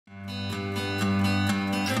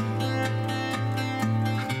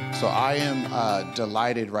So I am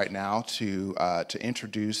delighted right now to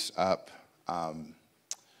introduce up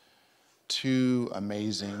two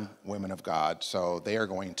amazing women of God. So they are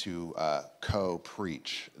going to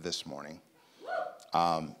co-preach this morning.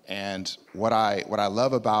 And what I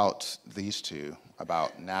love about these two,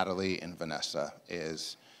 about Natalie and Vanessa,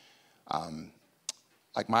 is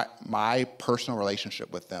like my personal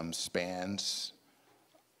relationship with them spans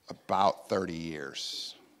about 30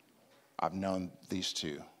 years. I've known these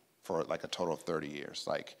two for like a total of 30 years.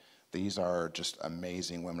 Like, these are just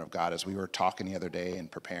amazing women of God. As we were talking the other day and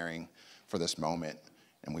preparing for this moment,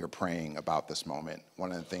 and we were praying about this moment,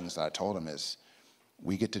 one of the things that I told them is,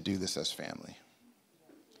 we get to do this as family.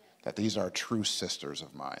 That these are true sisters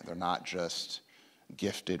of mine. They're not just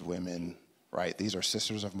gifted women, right? These are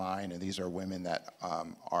sisters of mine, and these are women that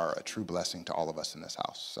are a true blessing to all of us in this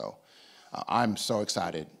house. So I'm so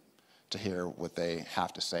excited to hear what they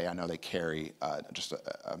have to say. I know they carry just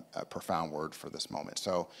a profound word for this moment.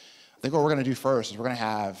 So I think what we're going to do first is we're going to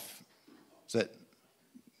have,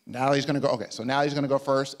 Natalie's going to go, okay, so Natalie's going to go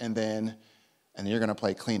first, and then you're going to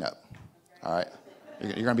play cleanup, all right?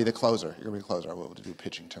 You're going to be the closer. You're going to be the closer. We'll do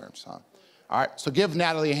pitching terms, huh? All right, so give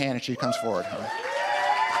Natalie a hand as she comes forward. All right.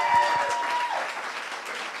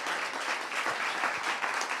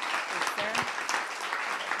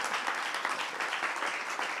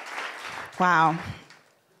 Wow.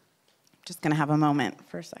 Just going to have a moment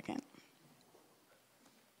for a second.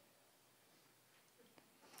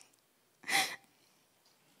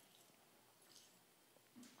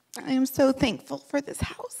 I am so thankful for this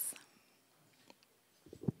house.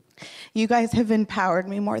 You guys have empowered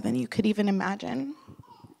me more than you could even imagine.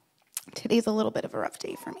 Today's a little bit of a rough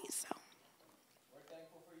day for me, so. We're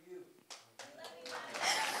thankful for you.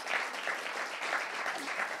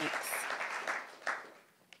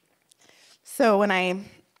 So when I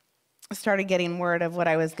started getting word of what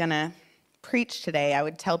I was going to preach today, I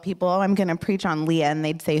would tell people, oh, I'm going to preach on Leah, and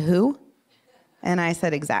they'd say, who? And I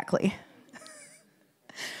said, exactly.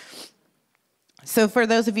 So for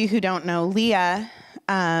those of you who don't know, Leah,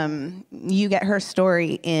 you get her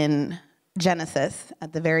story in Genesis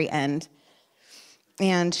at the very end.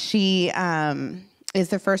 And she is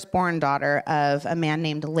the firstborn daughter of a man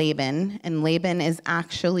named Laban. And Laban is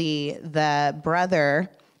actually the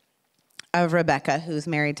brother of Rebekah, who's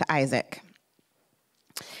married to Isaac.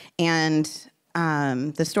 And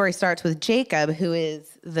the story starts with Jacob, who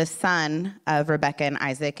is the son of Rebekah and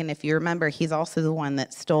Isaac. And if you remember, he's also the one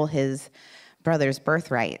that stole his brother's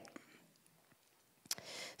birthright.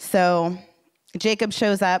 So Jacob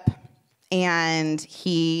shows up, and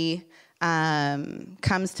he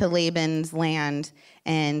comes to Laban's land,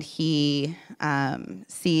 and he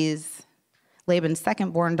sees Laban's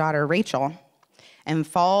second-born daughter, Rachel, and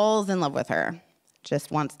falls in love with her.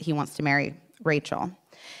 He wants to marry Rachel.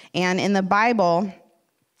 And in the Bible,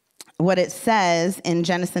 what it says in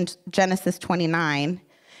Genesis 29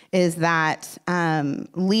 is that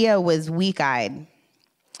Leah was weak-eyed.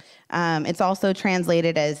 It's also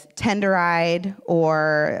translated as tender-eyed,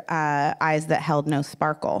 or eyes that held no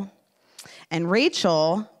sparkle. And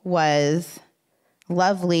Rachel was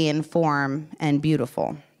lovely in form and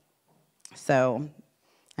beautiful. So,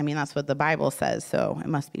 I mean, that's what the Bible says, so it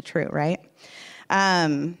must be true, right?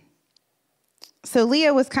 So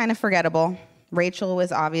Leah was kind of forgettable. Rachel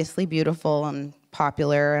was obviously beautiful and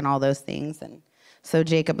popular and all those things. And so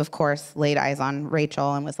Jacob, of course, laid eyes on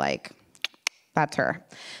Rachel and was like, that's her.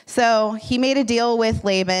 So he made a deal with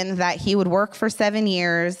Laban that he would work for 7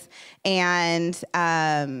 years, and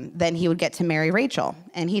then he would get to marry Rachel.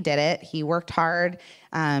 And he did it. He worked hard.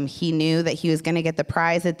 He knew that he was going to get the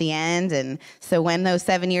prize at the end. And so when those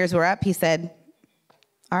 7 years were up, he said,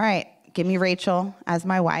 all right, give me Rachel as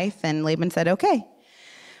my wife. And Laban said, okay.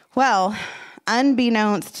 Well,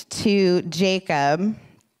 unbeknownst to Jacob,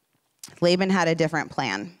 Laban had a different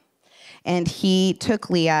plan. And he took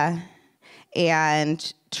Leah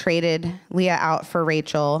and traded Leah out for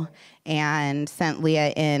Rachel and sent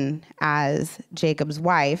Leah in as Jacob's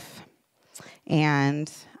wife.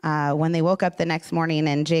 And when they woke up the next morning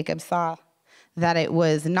and Jacob saw that it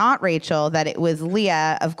was not Rachel, that it was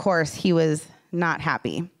Leah, of course, he was not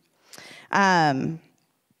happy. But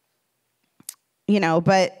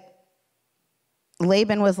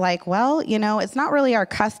Laban was like, well, it's not really our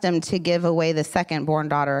custom to give away the second-born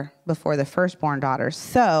daughter before the firstborn daughter.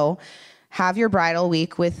 So have your bridal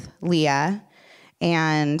week with Leah,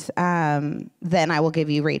 and then I will give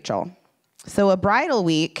you Rachel. So a bridal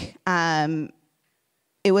week,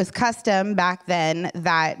 it was custom back then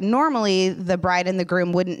that normally the bride and the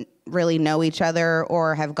groom wouldn't really know each other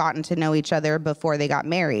or have gotten to know each other before they got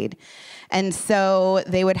married. And so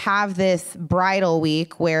they would have this bridal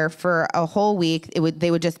week where for a whole week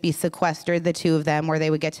they would just be sequestered, the two of them, where they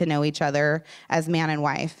would get to know each other as man and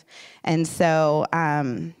wife. And so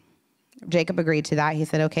Jacob agreed to that. He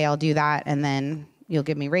said, okay, I'll do that, and then you'll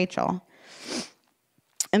give me Rachel.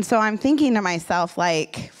 And so I'm thinking to myself,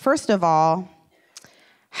 like, first of all,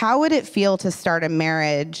 how would it feel to start a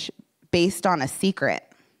marriage based on a secret?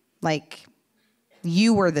 Like,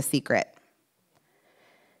 you were the secret.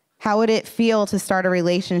 How would it feel to start a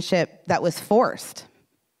relationship that was forced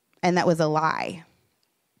and that was a lie?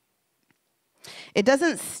 It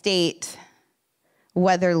doesn't state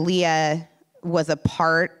whether Leah was a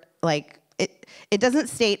part, like, it doesn't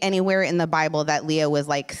state anywhere in the Bible that Leah was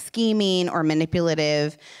like scheming or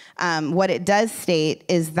manipulative. What it does state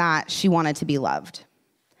is that she wanted to be loved.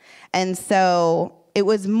 And so it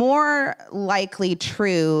was more likely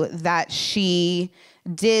true that she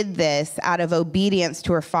did this out of obedience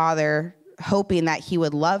to her father, hoping that he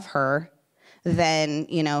would love her, than,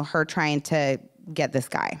 her trying to get this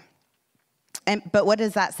guy. But what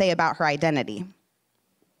does that say about her identity?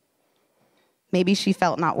 Maybe she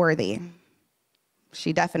felt not worthy.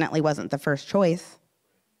 She definitely wasn't the first choice.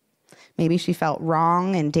 Maybe she felt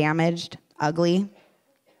wrong and damaged, ugly.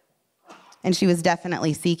 And she was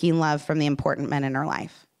definitely seeking love from the important men in her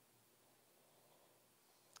life.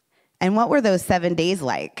 And what were those 7 days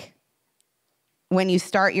like? When you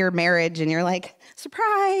start your marriage and you're like,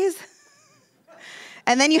 surprise.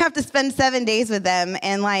 And then you have to spend 7 days with them.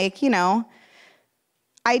 And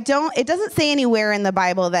it doesn't say anywhere in the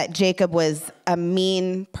Bible that Jacob was a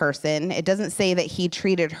mean person. It doesn't say that he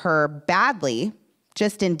treated her badly,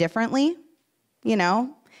 just indifferently.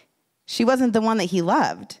 She wasn't the one that he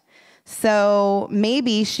loved. So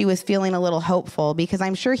maybe she was feeling a little hopeful, because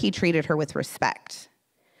I'm sure he treated her with respect.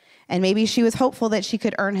 And maybe she was hopeful that she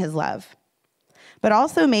could earn his love. But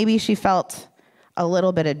also maybe she felt a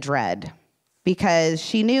little bit of dread, because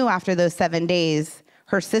she knew after those 7 days,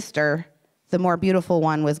 her sister, the more beautiful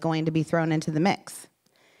one, was going to be thrown into the mix.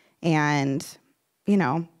 And,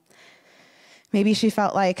 maybe she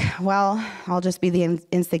felt like, well, I'll just be the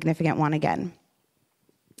insignificant one again.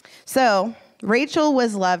 So Rachel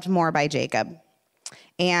was loved more by Jacob,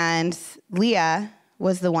 and Leah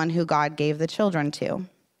was the one who God gave the children to.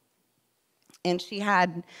 And she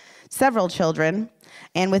had several children,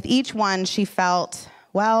 and with each one she felt,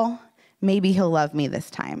 well, maybe he'll love me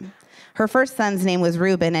this time. Her first son's name was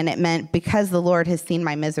Reuben, and it meant, because the Lord has seen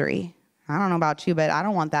my misery. I don't know about you, but I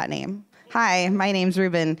don't want that name. Hi, my name's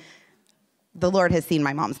Reuben. The Lord has seen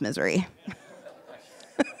my mom's misery.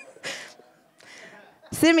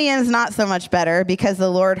 Simeon's not so much better, because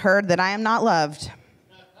the Lord heard that I am not loved.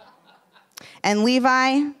 And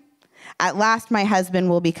Levi, at last my husband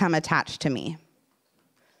will become attached to me.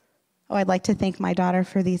 Oh, I'd like to thank my daughter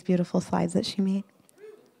for these beautiful slides that she made.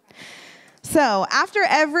 So after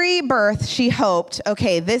every birth, she hoped,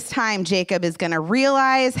 okay, this time Jacob is going to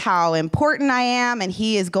realize how important I am, and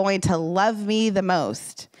he is going to love me the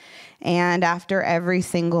most. And after every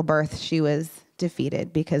single birth, she was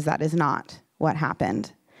defeated, because that is not what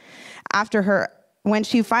happened. When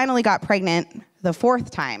she finally got pregnant the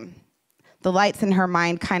fourth time, the lights in her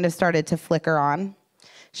mind kind of started to flicker on.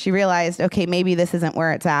 She realized, okay, maybe this isn't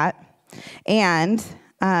where it's at. And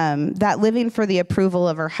that living for the approval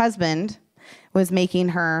of her husband was making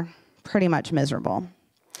her pretty much miserable.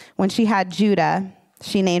 When she had Judah,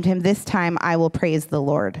 she named him, "This time I will praise the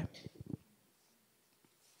Lord."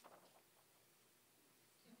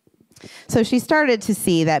 So she started to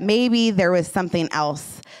see that maybe there was something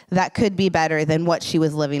else that could be better than what she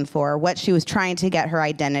was living for, what she was trying to get her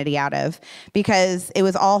identity out of, because it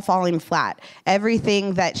was all falling flat.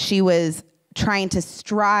 Everything that she was trying to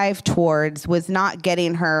strive towards was not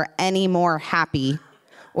getting her any more happy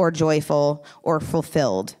or joyful or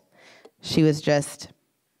fulfilled. She was just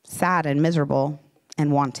sad and miserable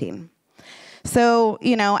and wanting. So,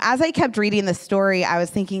 as I kept reading the story, I was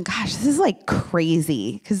thinking, gosh, this is like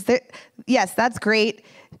crazy. Because yes, that's great.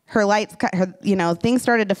 Her lights, things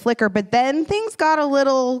started to flicker, but then things got a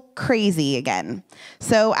little crazy again.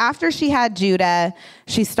 So after she had Judah,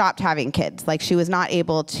 she stopped having kids. Like, she was not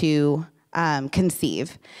able to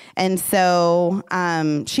conceive. And so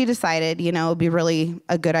she decided, it would be really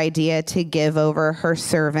a good idea to give over her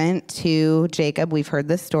servant to Jacob. We've heard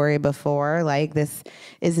this story before. Like, this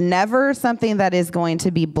is never something that is going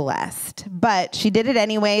to be blessed. But she did it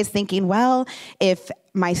anyways, thinking, well, if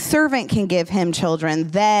my servant can give him children,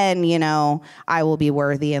 then, I will be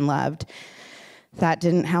worthy and loved. That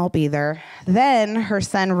didn't help either. Then her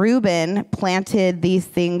son Reuben planted these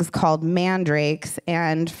things called mandrakes,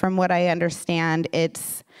 and from what I understand,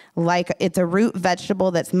 it's a root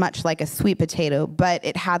vegetable that's much like a sweet potato, but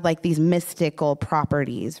it had like these mystical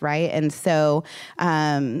properties, right? And so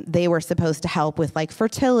they were supposed to help with like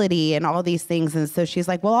fertility and all these things. And so she's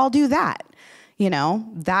like, well, I'll do that.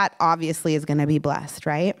 That obviously is going to be blessed,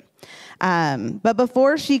 right? But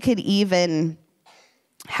before she could even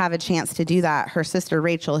have a chance to do that, her sister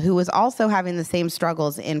Rachel, who was also having the same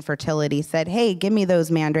struggles in fertility, said, hey, give me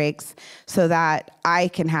those mandrakes so that I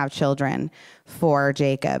can have children for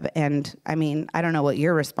Jacob. And I mean, I don't know what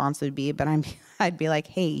your response would be, but I'd be like,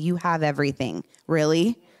 hey, you have everything.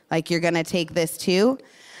 Really? Like, you're going to take this too?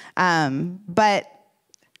 But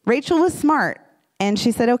Rachel was smart, and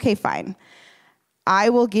she said, okay, fine.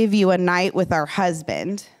 I will give you a night with our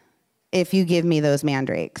husband if you give me those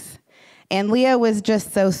mandrakes. And Leah was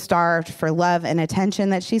just so starved for love and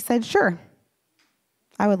attention that she said, sure,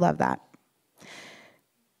 I would love that.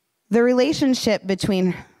 The relationship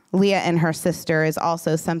between Leah and her sister is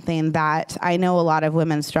also something that I know a lot of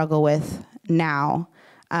women struggle with now.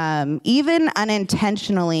 Even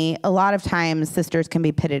unintentionally, a lot of times sisters can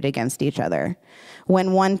be pitted against each other.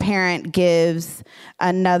 When one parent gives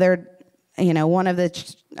another, one of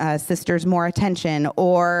the sisters more attention,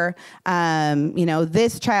 or,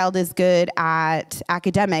 this child is good at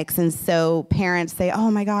academics. And so parents say, oh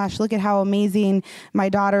my gosh, look at how amazing my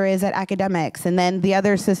daughter is at academics. And then the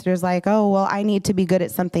other sister's like, oh, well, I need to be good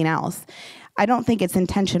at something else. I don't think it's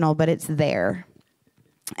intentional, but it's there.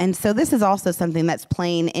 And so this is also something that's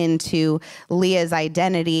playing into Leah's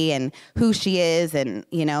identity and who she is. And,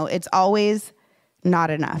 it's always not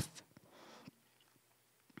enough.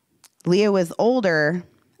 Leah was older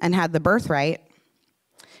and had the birthright.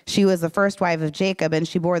 She was the first wife of Jacob, and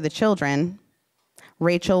she bore the children.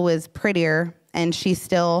 Rachel was prettier, and she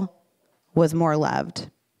still was more loved.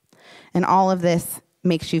 And all of this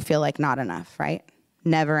makes you feel like not enough, right?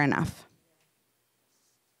 Never enough.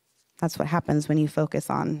 That's what happens when you focus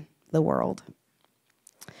on the world.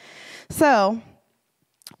 So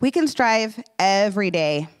we can strive every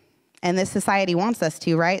day. And this society wants us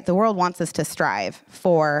to, right? The world wants us to strive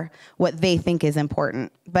for what they think is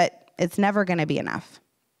important, but it's never going to be enough.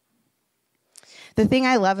 The thing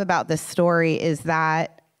I love about this story is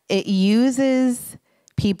that it uses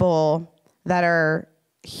people that are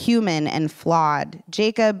human and flawed.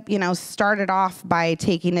 Jacob, started off by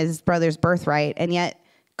taking his brother's birthright, and yet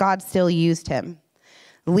God still used him.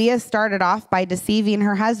 Leah started off by deceiving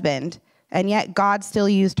her husband, and yet God still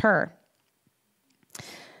used her.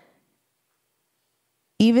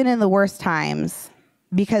 Even in the worst times,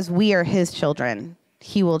 because we are his children,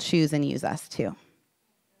 he will choose and use us too.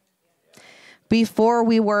 Before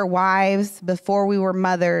we were wives, before we were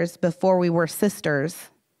mothers, before we were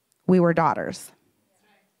sisters, we were daughters.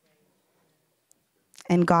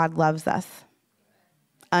 And God loves us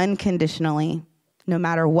unconditionally, no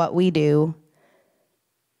matter what we do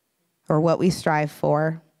or what we strive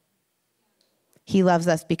for. He loves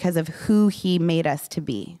us because of who he made us to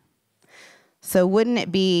be. So wouldn't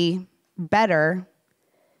it be better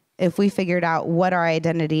if we figured out what our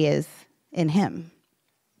identity is in him?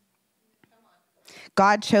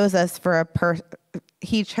 God chose us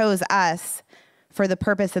he chose us for the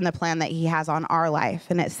purpose and the plan that he has on our life.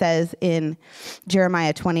 And it says in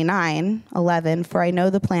Jeremiah 29:11, for I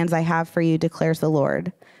know the plans I have for you, declares the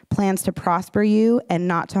Lord. Plans to prosper you and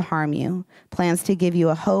not to harm you. Plans to give you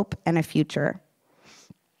a hope and a future.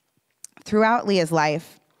 Throughout Leah's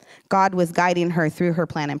life, God was guiding her through her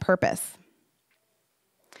plan and purpose.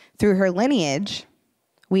 Through her lineage,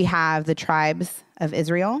 we have the tribes of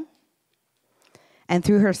Israel. And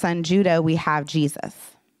through her son Judah, we have Jesus.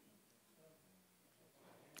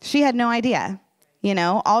 She had no idea.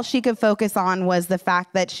 All she could focus on was the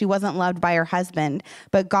fact that she wasn't loved by her husband.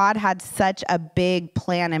 But God had such a big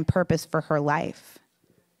plan and purpose for her life.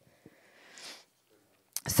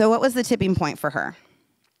 So what was the tipping point for her?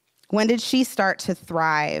 When did she start to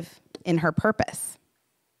thrive in her purpose?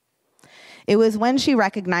 It was when she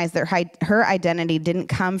recognized that her identity didn't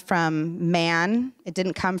come from man, it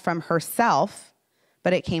didn't come from herself,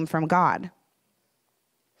 but it came from God.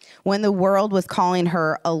 When the world was calling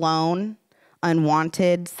her alone,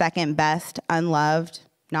 unwanted, second best, unloved,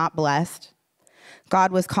 not blessed,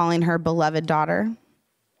 God was calling her beloved daughter,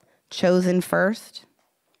 chosen first,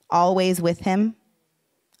 always with him,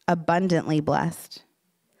 abundantly blessed,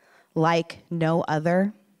 like no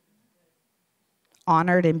other,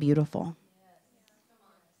 honored and beautiful.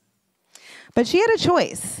 But she had a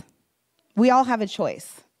choice. We all have a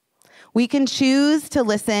choice. We can choose to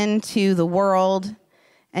listen to the world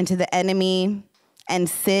and to the enemy and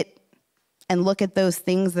sit and look at those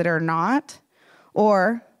things that are not,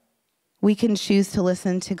 or we can choose to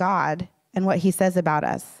listen to God and what he says about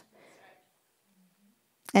us.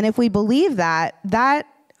 And if we believe that, that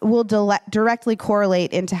will directly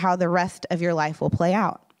correlate into how the rest of your life will play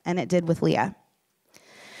out. And it did with Leah.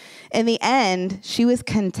 In the end, she was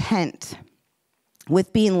content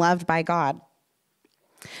with being loved by God.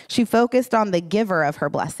 She focused on the giver of her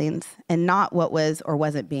blessings and not what was or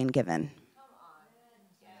wasn't being given.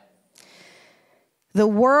 The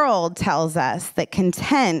world tells us that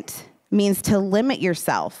content means to limit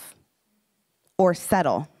yourself or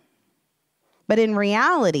settle. But in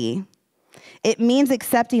reality, it means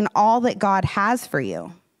accepting all that God has for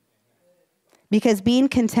you. Because being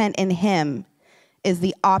content in him is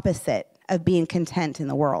the opposite of being content in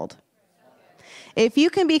the world. If you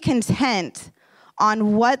can be content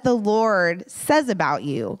on what the Lord says about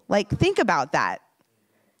you, like think about that.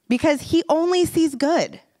 Because he only sees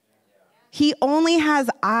good. He only has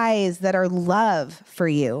eyes that are love for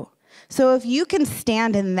you. So if you can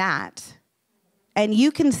stand in that and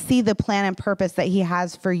you can see the plan and purpose that he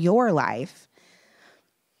has for your life,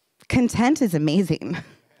 content is amazing.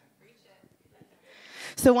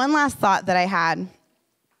 So one last thought that I had,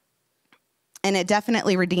 and it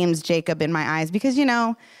definitely redeems Jacob in my eyes, because, you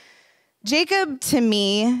know, Jacob to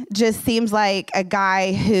me just seems like a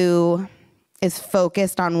guy who is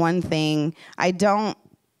focused on one thing. I don't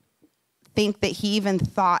think that he even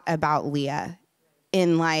thought about Leah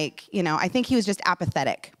in like, you know, I think he was just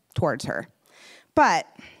apathetic towards her. But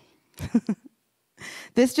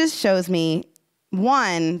this just shows me,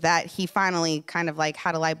 one, that he finally kind of like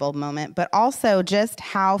had a light bulb moment, but also just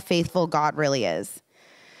how faithful God really is.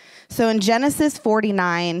 So in Genesis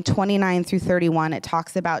 49, 29 through 31, it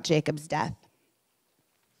talks about Jacob's death.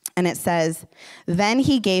 And it says, "Then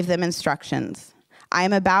he gave them instructions. I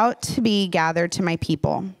am about to be gathered to my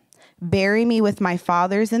people. Bury me with my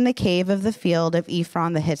fathers in the cave of the field of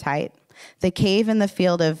Ephron the Hittite, the cave in the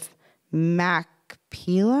field of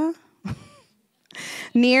Machpelah,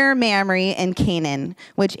 near Mamre in Canaan,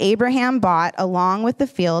 which Abraham bought along with the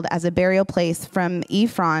field as a burial place from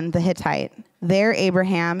Ephron the Hittite. There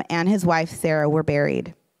Abraham and his wife Sarah were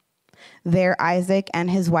buried. There Isaac and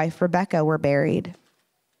his wife Rebekah were buried.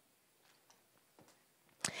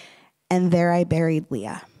 And there I buried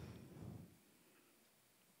Leah."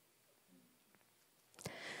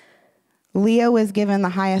 Leah was given the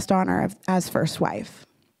highest honor as first wife.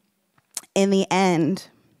 In the end,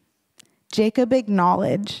 Jacob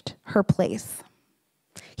acknowledged her place.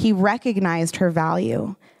 He recognized her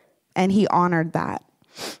value, and he honored that.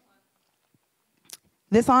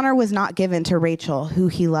 This honor was not given to Rachel, who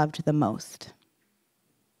he loved the most.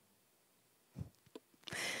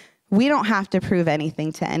 We don't have to prove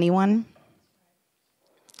anything to anyone.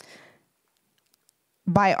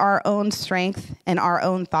 By our own strength and our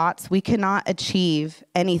own thoughts, we cannot achieve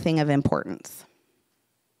anything of importance.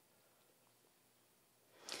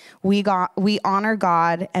 We honor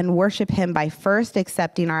God and worship him by first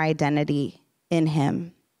accepting our identity in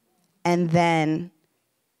him and then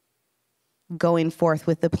going forth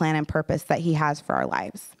with the plan and purpose that he has for our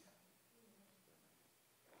lives.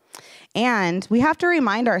 And we have to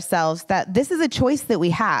remind ourselves that this is a choice that we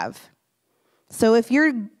have. So if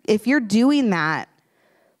you're doing that,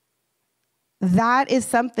 that is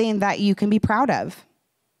something that you can be proud of,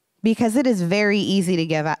 because it is very easy to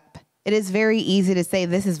give up. It is very easy to say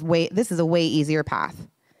this is a way easier path.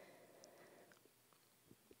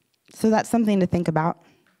 So that's something to think about.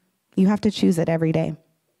 You have to choose it every day.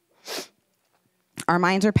 Our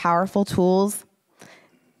minds are powerful tools.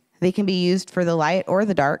 They can be used for the light or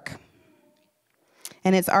the dark.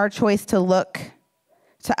 And it's our choice to look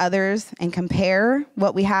to others and compare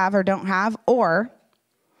what we have or don't have, or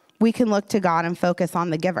we can look to God and focus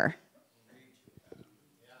on the giver.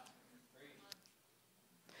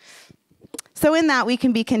 So in that, we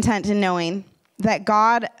can be content in knowing that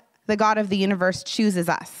God, the God of the universe, chooses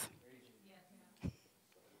us.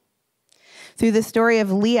 Through the story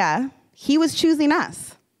of Leah, he was choosing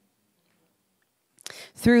us.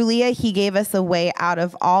 Through Leah, he gave us a way out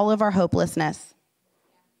of all of our hopelessness,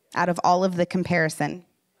 out of all of the comparison.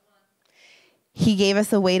 He gave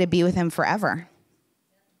us a way to be with him forever.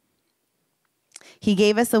 He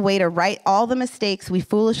gave us a way to right all the mistakes we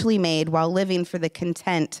foolishly made while living for the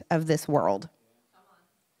content of this world.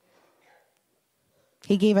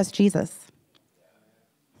 He gave us Jesus.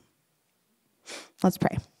 Let's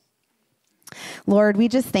pray. Lord, we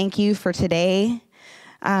just thank you for today.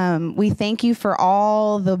 We thank you for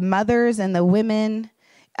all the mothers and the women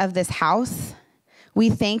of this house.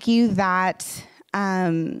 We thank you that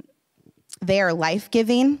they are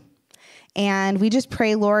life-giving, And we just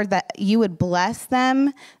pray, Lord, that you would bless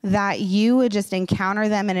them, that you would just encounter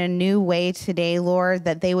them in a new way today, Lord,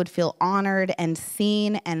 that they would feel honored and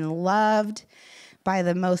seen and loved by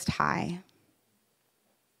the Most High.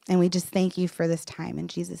 And we just thank you for this time in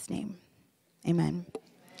Jesus' name. Amen.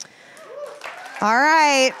 All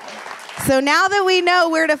right. So now that we know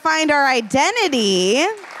where to find our identity,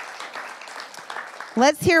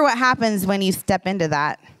 let's hear what happens when you step into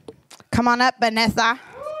that. Come on up, Vanessa.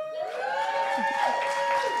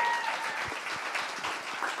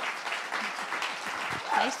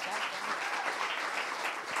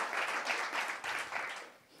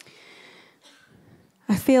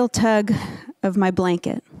 I feel a tug of my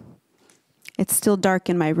blanket. It's still dark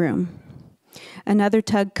in my room. Another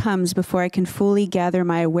tug comes before I can fully gather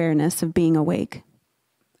my awareness of being awake.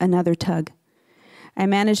 Another tug. I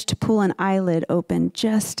manage to pull an eyelid open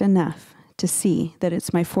just enough to see that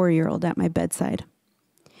it's my 4-year-old at my bedside.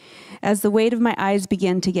 As the weight of my eyes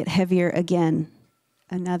begin to get heavier again,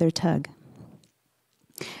 another tug.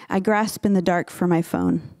 I grasp in the dark for my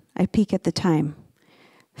phone. I peek at the time.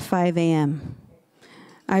 5 a.m.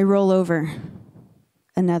 I roll over.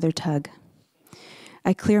 Another tug.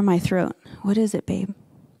 I clear my throat. What is it, babe?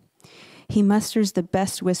 He musters the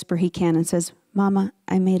best whisper he can and says, Mama,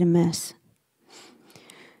 I made a mess.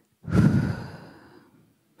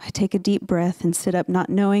 I take a deep breath and sit up, not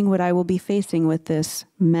knowing what I will be facing with this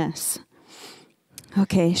mess.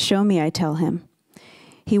 Okay, show me, I tell him.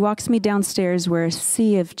 He walks me downstairs where a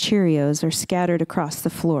sea of Cheerios are scattered across the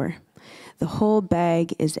floor. The whole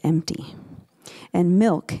bag is empty, and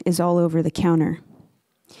milk is all over the counter.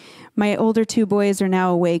 My older 2 boys are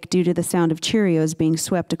now awake due to the sound of Cheerios being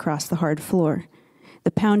swept across the hard floor.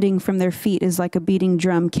 The pounding from their feet is like a beating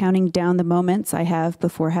drum counting down the moments I have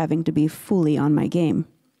before having to be fully on my game.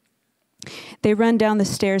 They run down the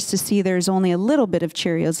stairs to see there's only a little bit of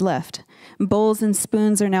Cheerios left. Bowls and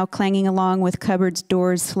spoons are now clanging along with cupboards'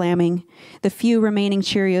 doors slamming. The few remaining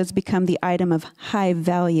Cheerios become the item of high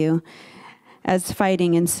value as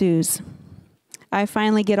fighting ensues. I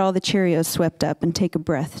finally get all the Cheerios swept up and take a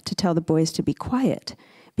breath to tell the boys to be quiet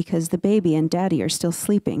because the baby and Daddy are still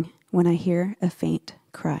sleeping when I hear a faint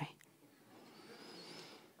cry.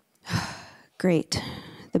 Great,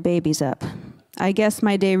 the baby's up. I guess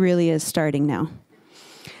my day really is starting now.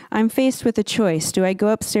 I'm faced with a choice. Do I go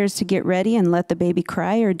upstairs to get ready and let the baby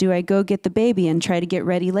cry, or do I go get the baby and try to get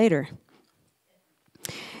ready later?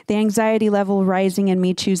 The anxiety level rising in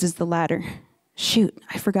me chooses the latter. Shoot,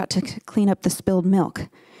 I forgot to clean up the spilled milk.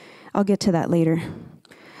 I'll get to that later.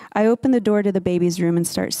 I open the door to the baby's room and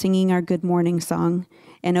start singing our good morning song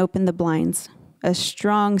and open the blinds. A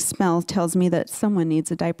strong smell tells me that someone needs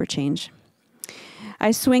a diaper change.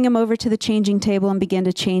 I swing him over to the changing table and begin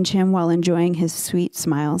to change him while enjoying his sweet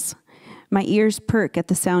smiles. My ears perk at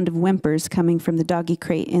the sound of whimpers coming from the doggy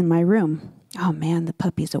crate in my room. Oh man, the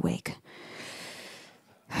puppy's awake.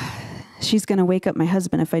 She's going to wake up my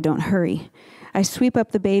husband if I don't hurry. I sweep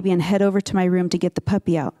up the baby and head over to my room to get the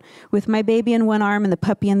puppy out. With my baby in one arm and the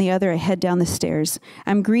puppy in the other, I head down the stairs.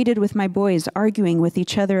 I'm greeted with my boys arguing with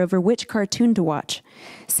each other over which cartoon to watch.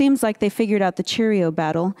 Seems like they figured out the Cheerio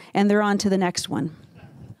battle, and they're on to the next one.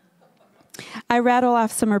 I rattle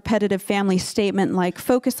off some repetitive family statement like,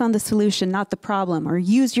 focus on the solution, not the problem, or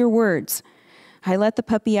use your words. I let the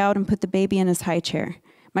puppy out and put the baby in his high chair.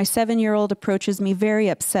 My 7-year-old approaches me very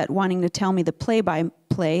upset, wanting to tell me the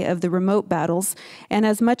play-by-play of the remote battles, and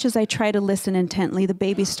as much as I try to listen intently, the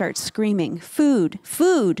baby starts screaming, food,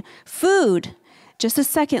 food, food. Just a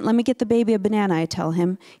second, let me get the baby a banana, I tell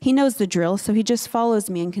him. He knows the drill, so he just follows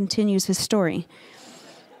me and continues his story.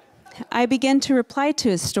 I begin to reply to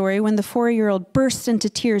his story when the 4-year-old bursts into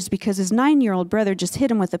tears because his 9-year-old brother just hit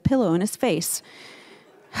him with a pillow in his face.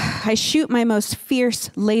 I shoot my most fierce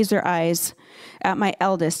laser eyes at my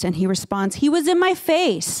eldest, and he responds, he was in my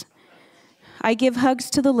face. I give hugs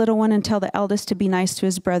to the little one and tell the eldest to be nice to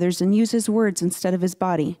his brothers and use his words instead of his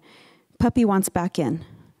body. Puppy wants back in.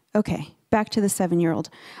 Okay, back to the 7-year-old.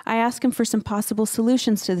 I ask him for some possible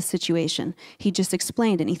solutions to the situation. He just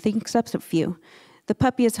explained, and he thinks up a few. The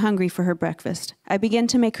puppy is hungry for her breakfast. I begin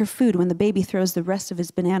to make her food when the baby throws the rest of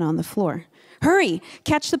his banana on the floor. Hurry!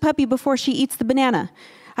 Catch the puppy before she eats the banana.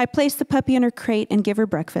 I place the puppy in her crate and give her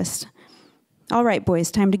breakfast. All right,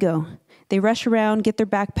 boys, time to go. They rush around, get their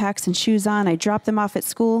backpacks and shoes on. I drop them off at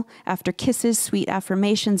school. After kisses, sweet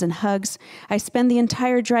affirmations, and hugs, I spend the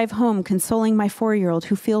entire drive home consoling my 4-year-old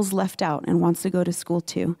who feels left out and wants to go to school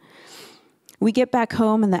too. We get back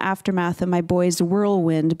home, and the aftermath of my boy's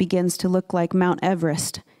whirlwind begins to look like Mount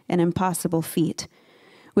Everest, an impossible feat.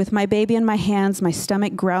 With my baby in my hands, my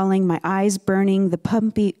stomach growling, my eyes burning, the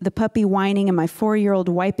puppy whining, and my 4-year-old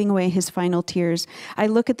wiping away his final tears, I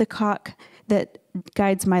look at the clock that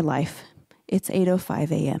guides my life. It's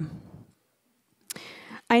 8:05 a.m.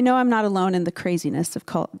 I know I'm not alone in the craziness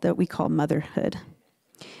that we call motherhood.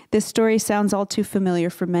 This story sounds all too familiar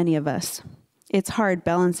for many of us. It's hard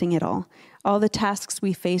balancing it all the tasks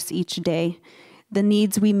we face each day, the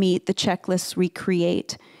needs we meet, the checklists we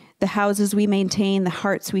create, the houses we maintain, the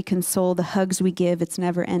hearts we console, the hugs we give. It's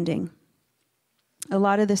never ending. A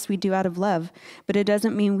lot of this we do out of love, but it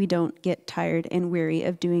doesn't mean we don't get tired and weary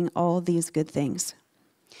of doing all these good things.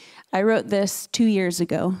 I wrote this 2 years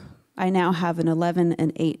ago. I now have an 11,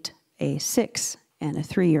 an 8, a 6, and a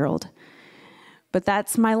 3-year-old. But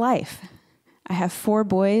that's my life. I have 4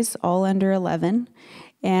 boys, all under 11,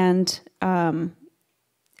 and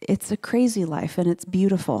it's a crazy life, and it's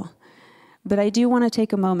beautiful. But I do want to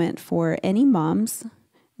take a moment for any moms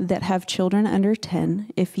that have children under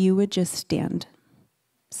 10, if you would just stand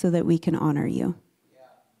so that we can honor you.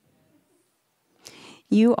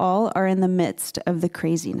 You all are in the midst of the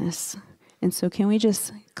craziness. And so can we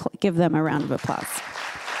just give them a round of applause?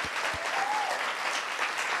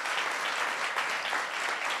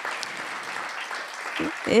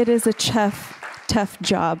 It is a tough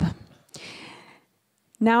job.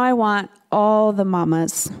 Now I want all the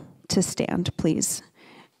mamas to stand, please,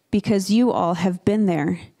 because you all have been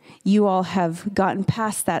there. You all have gotten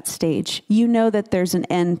past that stage. You know that there's an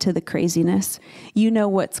end to the craziness. You know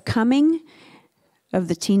what's coming of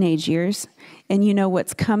the teenage years, and you know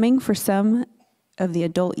what's coming for some of the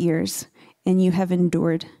adult years, and you have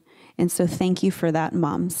endured. And so thank you for that,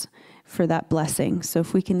 moms, for that blessing. So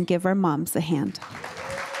if we can give our moms a hand.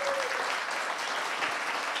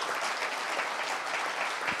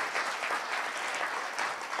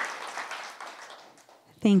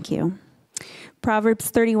 Thank you.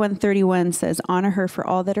 Proverbs 31:31 says, honor her for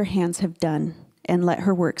all that her hands have done, and let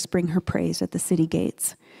her works bring her praise at the city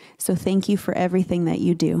gates. So thank you for everything that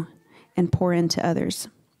you do and pour into others.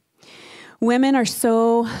 Women are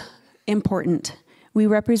so important. We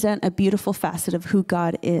represent a beautiful facet of who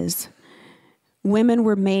God is. Women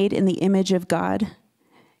were made in the image of God,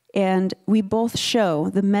 and we both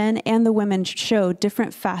show, the men and the women show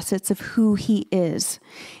different facets of who he is.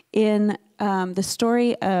 In the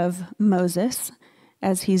story of Moses,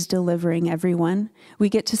 as he's delivering everyone, we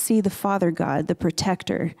get to see the Father God, the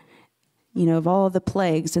protector, of all of the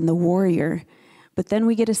plagues, and the warrior. But then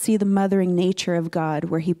we get to see the mothering nature of God,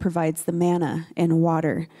 where he provides the manna and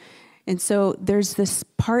water. And so there's this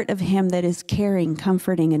part of him that is caring,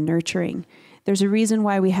 comforting, and nurturing. There's a reason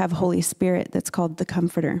why we have Holy Spirit that's called the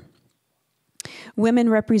Comforter. Women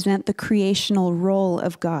represent the creational role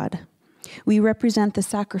of God. We represent the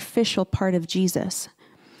sacrificial part of Jesus.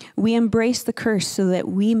 We embrace the curse so that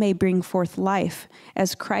we may bring forth life,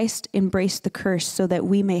 as Christ embraced the curse so that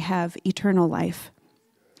we may have eternal life.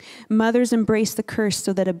 Mothers embrace the curse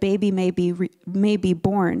so that a baby may be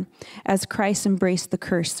born, as Christ embraced the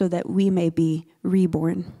curse so that we may be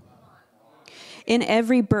reborn. In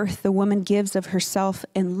every birth, the woman gives of herself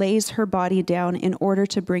and lays her body down in order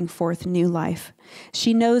to bring forth new life.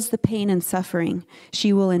 She knows the pain and suffering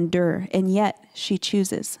she will endure, and yet she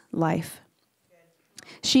chooses life.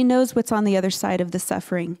 She knows what's on the other side of the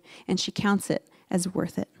suffering, and she counts it as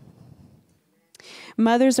worth it.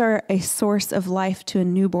 Mothers are a source of life to a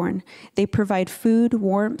newborn. They provide food,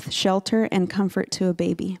 warmth, shelter, and comfort to a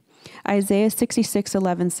baby. Isaiah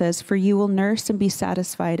 66:11 says, for you will nurse and be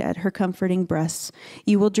satisfied at her comforting breasts.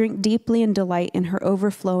 You will drink deeply and delight in her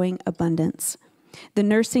overflowing abundance. The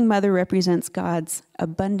nursing mother represents God's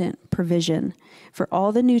abundant provision for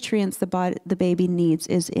all the nutrients the baby needs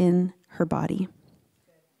is in her body.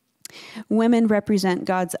 Women represent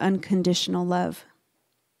God's unconditional love.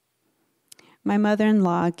 My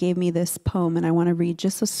mother-in-law gave me this poem, and I want to read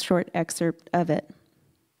just a short excerpt of it.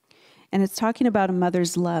 And it's talking about a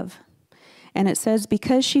mother's love. And it says,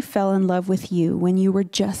 because she fell in love with you when you were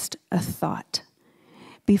just a thought,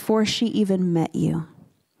 before she even met you,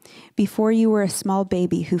 before you were a small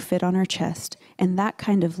baby who fit on her chest, and that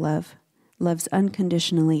kind of love loves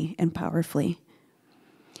unconditionally and powerfully.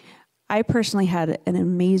 I personally had an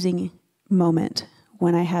amazing moment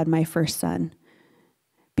when I had my first son,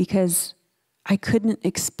 because I couldn't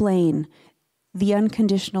explain the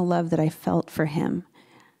unconditional love that I felt for him.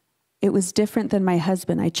 It was different than my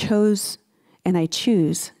husband. I chose and I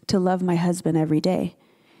choose to love my husband every day.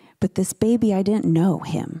 But this baby, I didn't know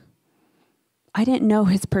him. I didn't know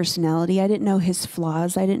his personality. I didn't know his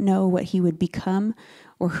flaws. I didn't know what he would become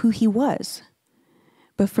or who he was.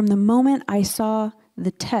 But from the moment I saw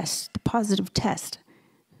the test, the positive test,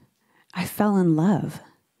 I fell in love.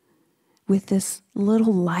 with this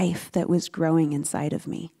little life that was growing inside of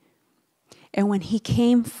me. And when he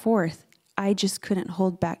came forth, I just couldn't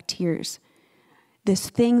hold back tears. This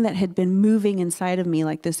thing that had been moving inside of me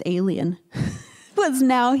like this alien was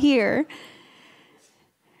now here.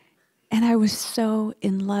 And I was so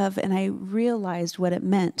in love, and I realized what it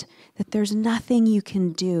meant, that there's nothing you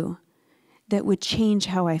can do that would change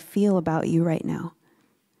how I feel about you right now.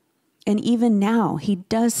 And even now, he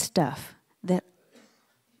does stuff that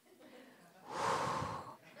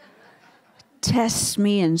tests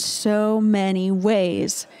me in so many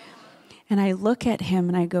ways. And I look at him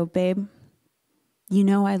and I go, babe, you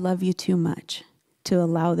know I love you too much to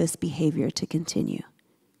allow this behavior to continue.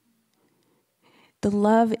 The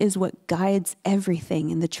love is what guides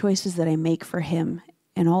everything in the choices that I make for him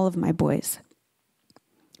and all of my boys.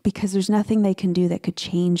 Because there's nothing they can do that could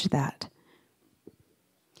change that.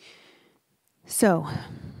 So,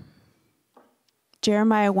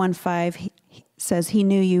 Jeremiah 1:5 says, he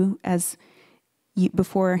knew you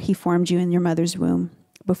before he formed you in your mother's womb.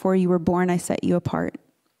 Before you were born, I set you apart.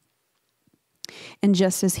 And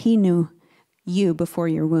just as he knew you before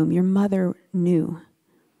your womb, your mother knew.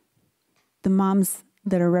 The moms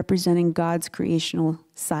that are representing God's creational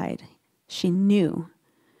side, she knew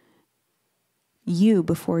you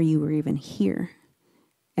before you were even here,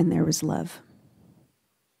 and there was love.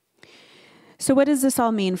 So what does this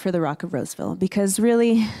all mean for the Rock of Roseville? Because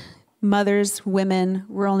really, mothers, women,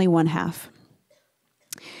 we're only one half.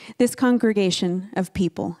 This congregation of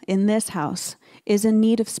people in this house is in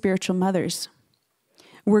need of spiritual mothers.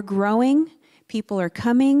 We're growing, people are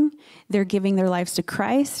coming, they're giving their lives to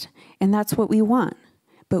Christ, and that's what we want.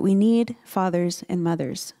 But we need fathers and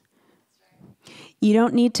mothers. You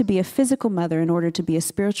don't need to be a physical mother in order to be a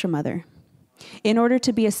spiritual mother. In order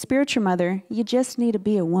to be a spiritual mother, you just need to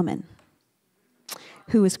be a woman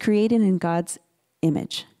who is created in God's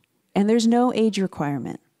image. And there's no age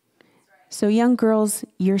requirement. So young girls,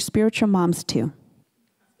 you're spiritual moms too.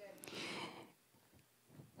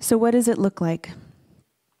 So what does it look like?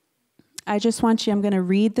 I'm going to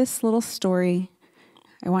read this little story.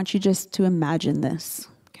 I want you just to imagine this,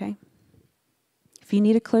 okay? If you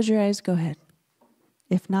need to close your eyes, go ahead.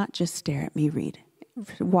 If not, just stare at me,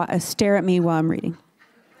 stare at me while I'm reading.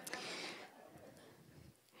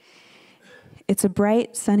 It's a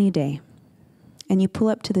bright, sunny day, and you pull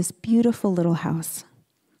up to this beautiful little house.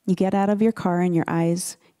 You get out of your car and your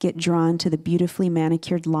eyes get drawn to the beautifully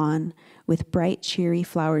manicured lawn with bright, cheery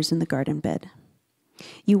flowers in the garden bed.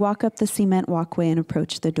 You walk up the cement walkway and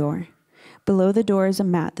approach the door. Below the door is a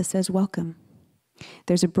mat that says welcome.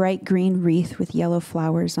 There's a bright green wreath with yellow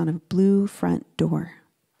flowers on a blue front door.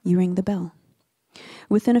 You ring the bell.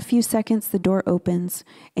 Within a few seconds, the door opens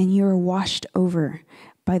and you're washed over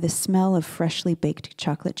by the smell of freshly baked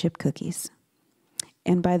chocolate chip cookies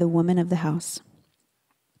and by the woman of the house.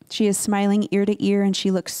 She is smiling ear to ear and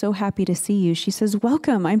she looks so happy to see you. She says,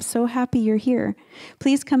 welcome, I'm so happy you're here.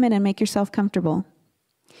 Please come in and make yourself comfortable.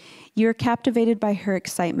 You're captivated by her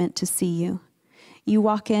excitement to see you. You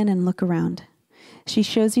walk in and look around. She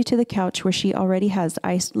shows you to the couch where she already has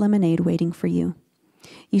iced lemonade waiting for you.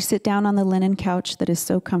 You sit down on the linen couch that is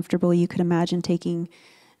so comfortable you could imagine taking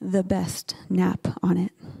the best nap on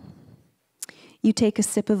it. You take a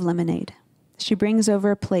sip of lemonade. She brings over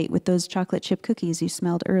a plate with those chocolate chip cookies you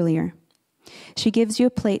smelled earlier. She gives you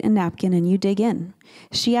a plate and napkin and you dig in.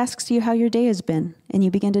 She asks you how your day has been, and you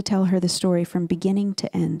begin to tell her the story from beginning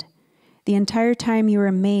to end. The entire time you are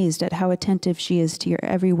amazed at how attentive she is to your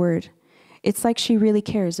every word. It's like she really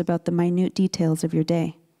cares about the minute details of your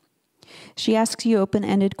day. She asks you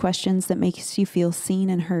open-ended questions that makes you feel seen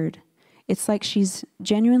and heard. It's like she's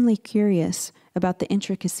genuinely curious about the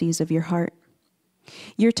intricacies of your heart.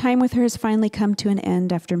 Your time with her has finally come to an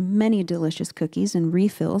end after many delicious cookies and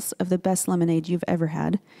refills of the best lemonade you've ever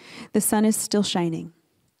had. The sun is still shining.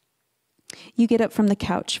 You get up from the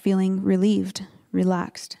couch feeling relieved,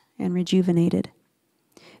 relaxed, and rejuvenated.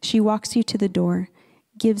 She walks you to the door,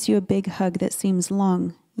 gives you a big hug that seems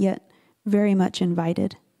long, yet very much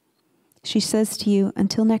invited. She says to you,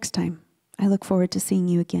 until next time, I look forward to seeing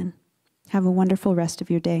you again. Have a wonderful rest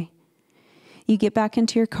of your day. You get back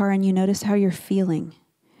into your car and you notice how you're feeling.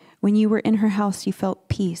 When you were in her house, you felt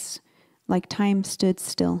peace, like time stood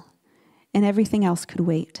still, and everything else could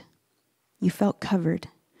wait. You felt covered.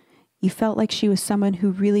 You felt like she was someone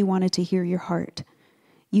who really wanted to hear your heart.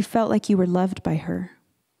 You felt like you were loved by her.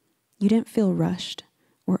 You didn't feel rushed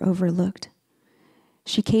or overlooked.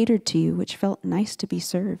 She catered to you, which felt nice to be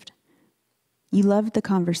served. You loved the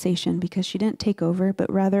conversation because she didn't take over, but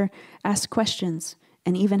rather asked questions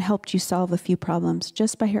and even helped you solve a few problems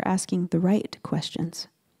just by her asking the right questions.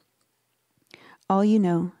 All you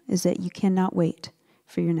know is that you cannot wait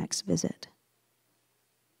for your next visit.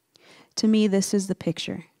 To me, this is the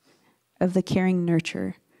picture of the caring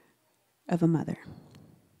nurture of a mother.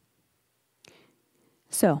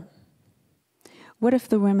 So, what if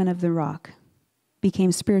the women of the rock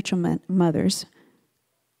became spiritual mothers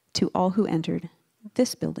to all who entered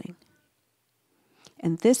this building?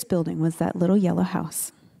 And this building was that little yellow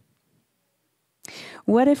house.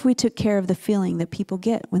 What if we took care of the feeling that people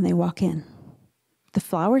get when they walk in? The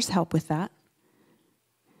flowers help with that.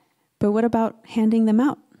 But what about handing them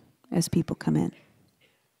out as people come in?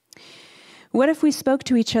 What if we spoke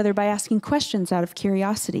to each other by asking questions out of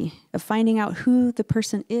curiosity, of finding out who the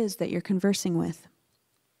person is that you're conversing with?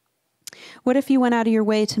 What if you went out of your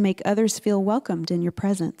way to make others feel welcomed in your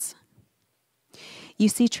presence? You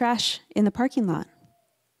see trash in the parking lot.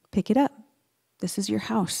 Pick it up. This is your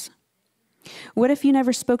house. What if you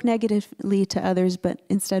never spoke negatively to others, but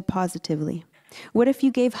instead positively? What if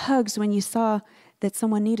you gave hugs when you saw that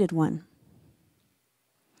someone needed one?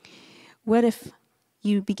 What if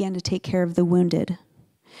you began to take care of the wounded?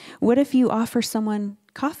 What if you offer someone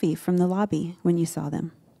coffee from the lobby when you saw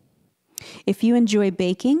them? If you enjoy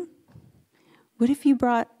baking, what if you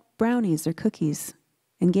brought brownies or cookies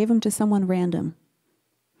and gave them to someone random?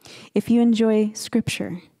 If you enjoy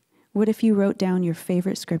scripture, what if you wrote down your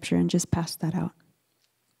favorite scripture and just passed that out?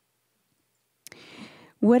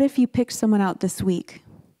 What if you picked someone out this week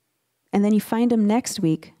and then you find them next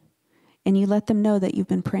week and you let them know that you've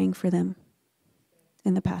been praying for them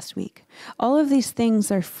in the past week? All of these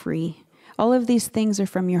things are free. All of these things are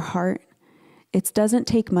from your heart. It doesn't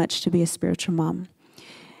take much to be a spiritual mom.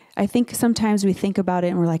 I think sometimes we think about it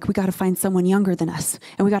and we're like, we got to find someone younger than us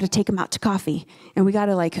and we got to take them out to coffee and we got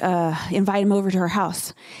to invite them over to our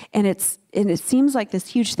house. And it seems like this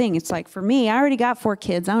huge thing. It's like, for me, I already got 4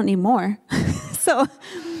 kids. I don't need more.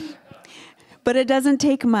 But it doesn't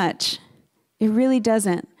take much. It really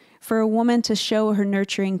doesn't. For a woman to show her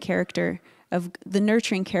nurturing character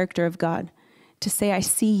of God, to say, I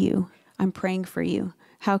see you, I'm praying for you.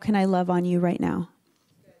 How can I love on you right now?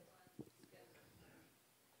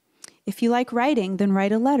 If you like writing, then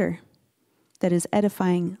write a letter that is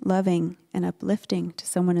edifying, loving, and uplifting to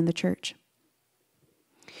someone in the church.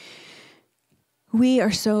 We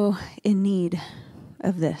are so in need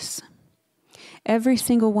of this. Every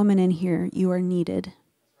single woman in here, you are needed.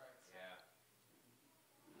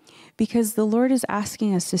 Because the Lord is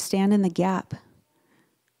asking us to stand in the gap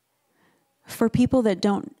for people that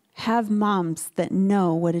don't have moms that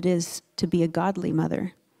know what it is to be a godly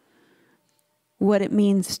mother, what it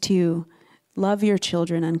means to love your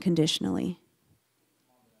children unconditionally.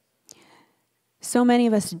 So many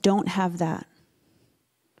of us don't have that.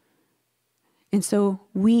 And so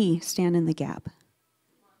we stand in the gap.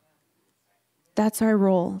 That's our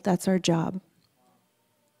role. That's our job.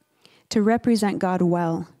 To represent God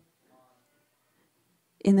well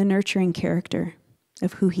in the nurturing character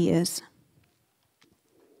of who He is.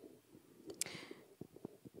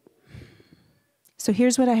 So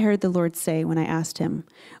here's what I heard the Lord say when I asked Him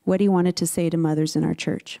what He wanted to say to mothers in our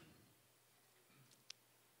church.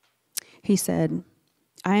 He said,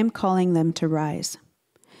 I am calling them to rise.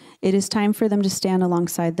 It is time for them to stand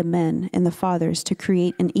alongside the men and the fathers to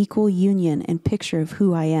create an equal union and picture of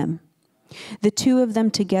who I am. The two of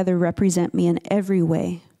them together represent me in every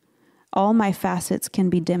way. All my facets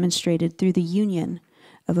can be demonstrated through the union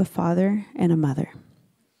of a father and a mother.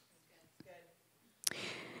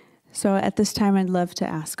 So at this time, I'd love to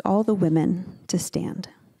ask all the women to stand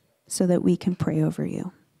so that we can pray over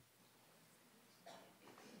you.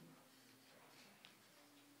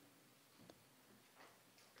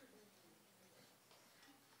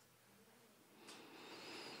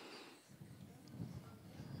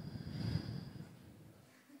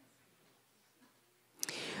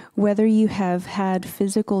 Whether you have had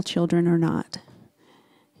physical children or not,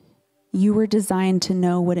 you were designed to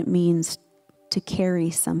know what it means to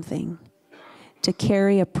carry something, to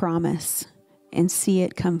carry a promise and see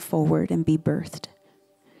it come forward and be birthed.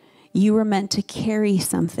 You were meant to carry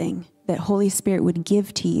something that Holy Spirit would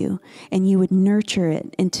give to you, and you would nurture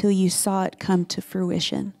it until you saw it come to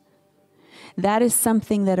fruition. That is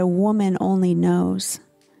something that a woman only knows,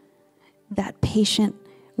 that patient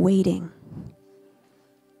waiting.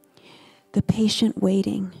 The patient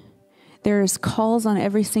waiting. There's calls on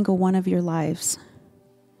every single one of your lives.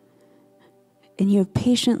 And you have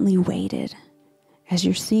patiently waited as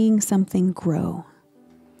you're seeing something grow.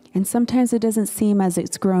 And sometimes it doesn't seem as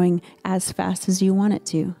it's growing as fast as you want it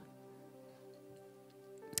to.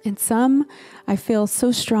 And some, I feel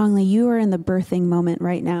so strongly, you are in the birthing moment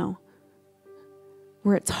right now,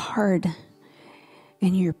 where it's hard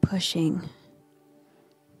and you're pushing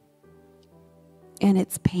and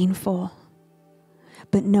it's painful.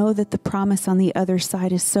 But know that the promise on the other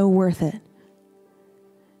side is so worth it.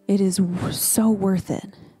 It is so worth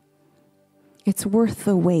it. It's worth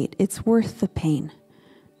the wait. It's worth the pain.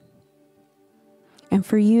 And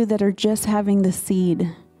for you that are just having the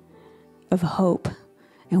seed of hope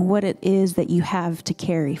and what it is that you have to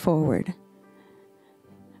carry forward,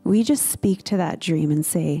 we just speak to that dream and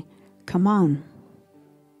say, come on,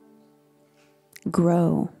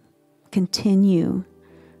 grow, continue,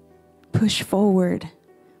 push forward.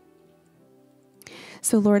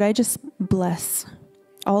 So Lord, I just bless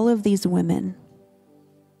all of these women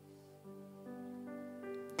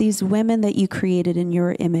that you created in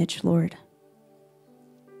your image, Lord.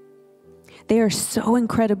 They are so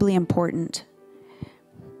incredibly important.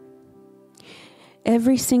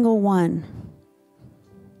 Every single one,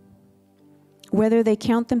 whether they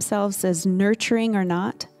count themselves as nurturing or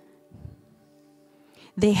not,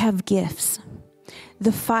 they have gifts.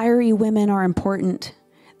 The fiery women are important.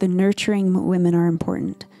 The nurturing women are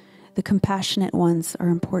important. The compassionate ones are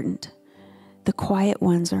important. The quiet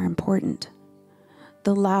ones are important.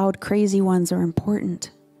 The loud, crazy ones are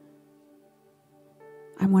important.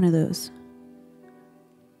 I'm one of those.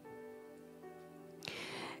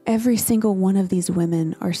 Every single one of these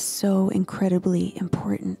women are so incredibly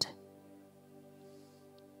important.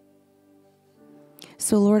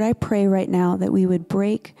 So Lord, I pray right now that we would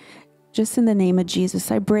break, just in the name of Jesus,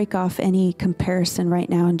 I break off any comparison right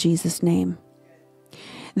now in Jesus' name.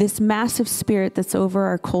 This massive spirit that's over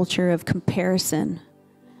our culture of comparison,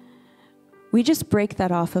 we just break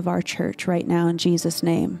that off of our church right now in Jesus'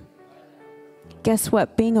 name. Guess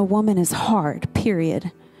what? Being a woman is hard,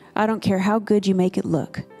 period. I don't care how good you make it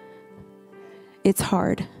look. It's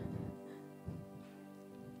hard.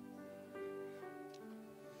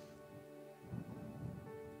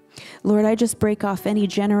 Lord, I just break off any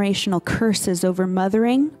generational curses over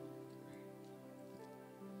mothering.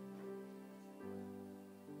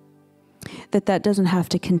 That doesn't have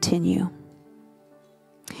to continue.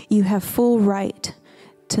 You have full right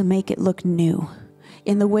to make it look new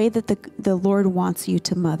in the way that the Lord wants you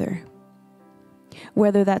to mother.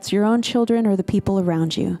 Whether that's your own children or the people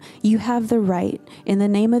around you, you have the right in the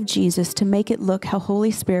name of Jesus to make it look how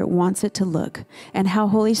Holy Spirit wants it to look and how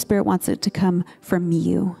Holy Spirit wants it to come from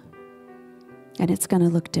you. And it's going to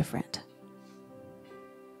look different.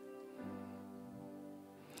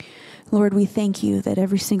 Lord, we thank you that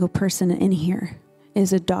every single person in here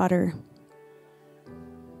is a daughter.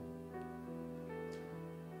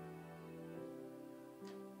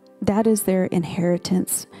 That is their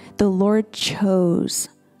inheritance. The Lord chose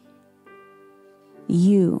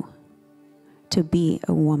you to be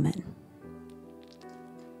a woman.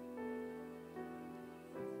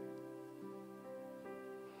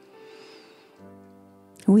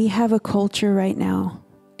 We have a culture right now,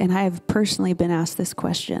 and I have personally been asked this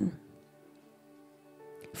question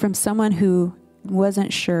from someone who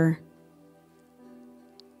wasn't sure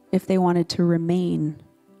if they wanted to remain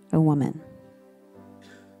a woman.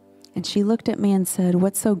 And she looked at me and said,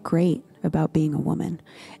 "What's so great about being a woman?"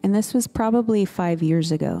 And this was probably 5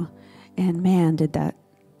 years ago. And man, did that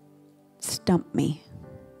stump me.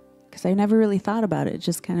 Because I never really thought about it. It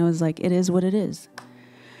just kind of was like, it is what it is.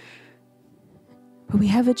 But we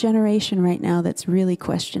have a generation right now that's really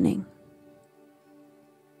questioning.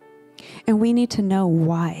 And we need to know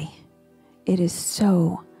why it is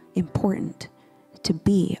so important to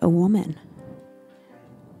be a woman.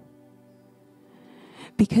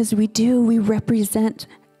 Because we represent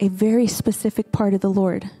a very specific part of the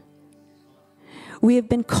Lord. We have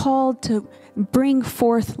been called to bring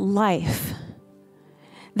forth life.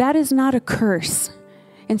 That is not a curse.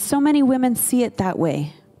 And so many women see it that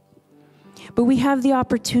way. But we have the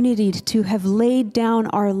opportunity to have laid down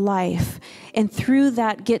our life and through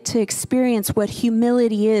that get to experience what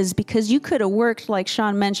humility is, because you could have worked, like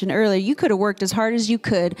Sean mentioned earlier, you could have worked as hard as you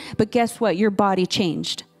could, but guess what? Your body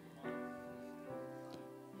changed.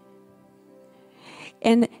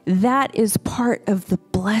 And that is part of the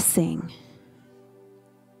blessing.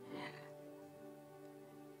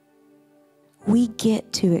 We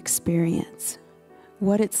get to experience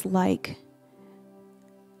what it's like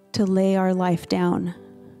to lay our life down.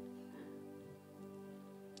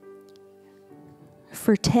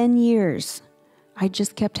 For 10 years, I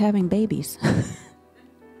just kept having babies.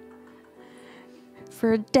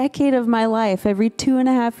 For a decade of my life, every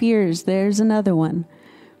 2.5 years, there's another one.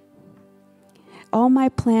 All my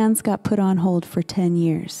plans got put on hold for 10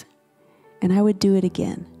 years, and I would do it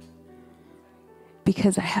again.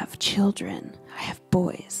 Because I have children, I have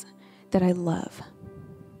boys that I love.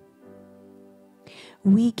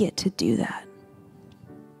 We get to do that.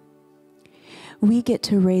 We get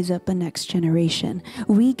to raise up a next generation.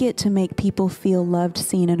 We get to make people feel loved,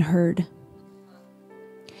 seen, and heard.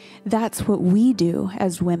 That's what we do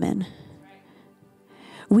as women.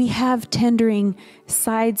 We have tendering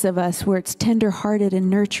sides of us where it's tender-hearted and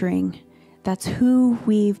nurturing. That's who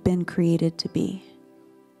we've been created to be.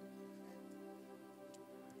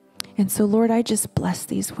 And so, Lord, I just bless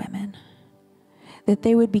these women, that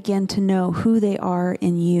they would begin to know who they are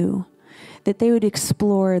in you, that they would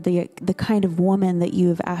explore the kind of woman that you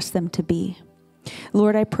have asked them to be.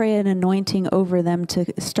 Lord, I pray an anointing over them to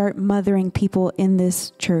start mothering people in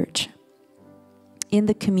this church, in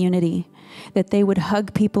the community, that they would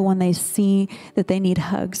hug people when they see that they need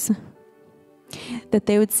hugs, that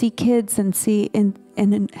they would see kids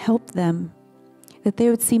and help them, that they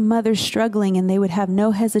would see mothers struggling and they would have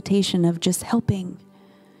no hesitation of just helping.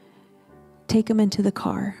 Take them into the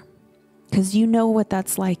car, because you know what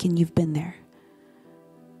that's like and you've been there.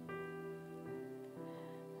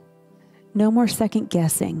 No more second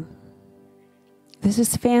guessing. This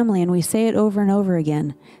is family, and we say it over and over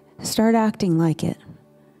again. Start acting like it.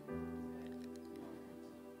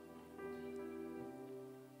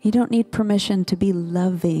 You don't need permission to be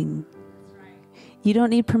loving. You don't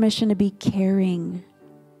need permission to be caring.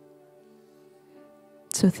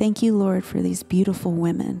 So thank you, Lord, for these beautiful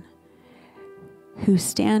women who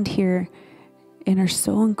stand here and are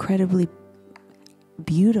so incredibly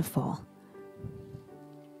beautiful.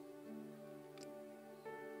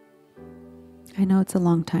 I know it's a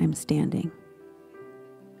long time standing,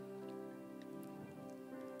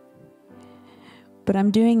 but I'm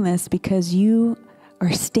doing this because you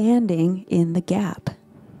are standing in the gap.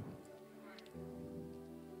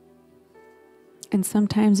 And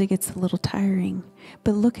sometimes it gets a little tiring,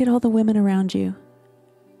 but look at all the women around you.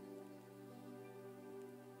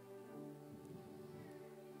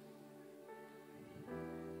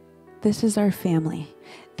 This is our family.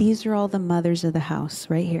 These are all the mothers of the house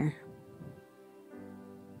right here.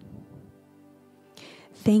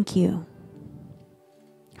 Thank you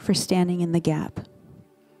for standing in the gap.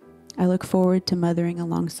 I look forward to mothering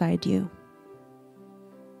alongside you.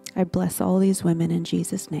 I bless all these women in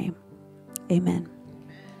Jesus' name. Amen.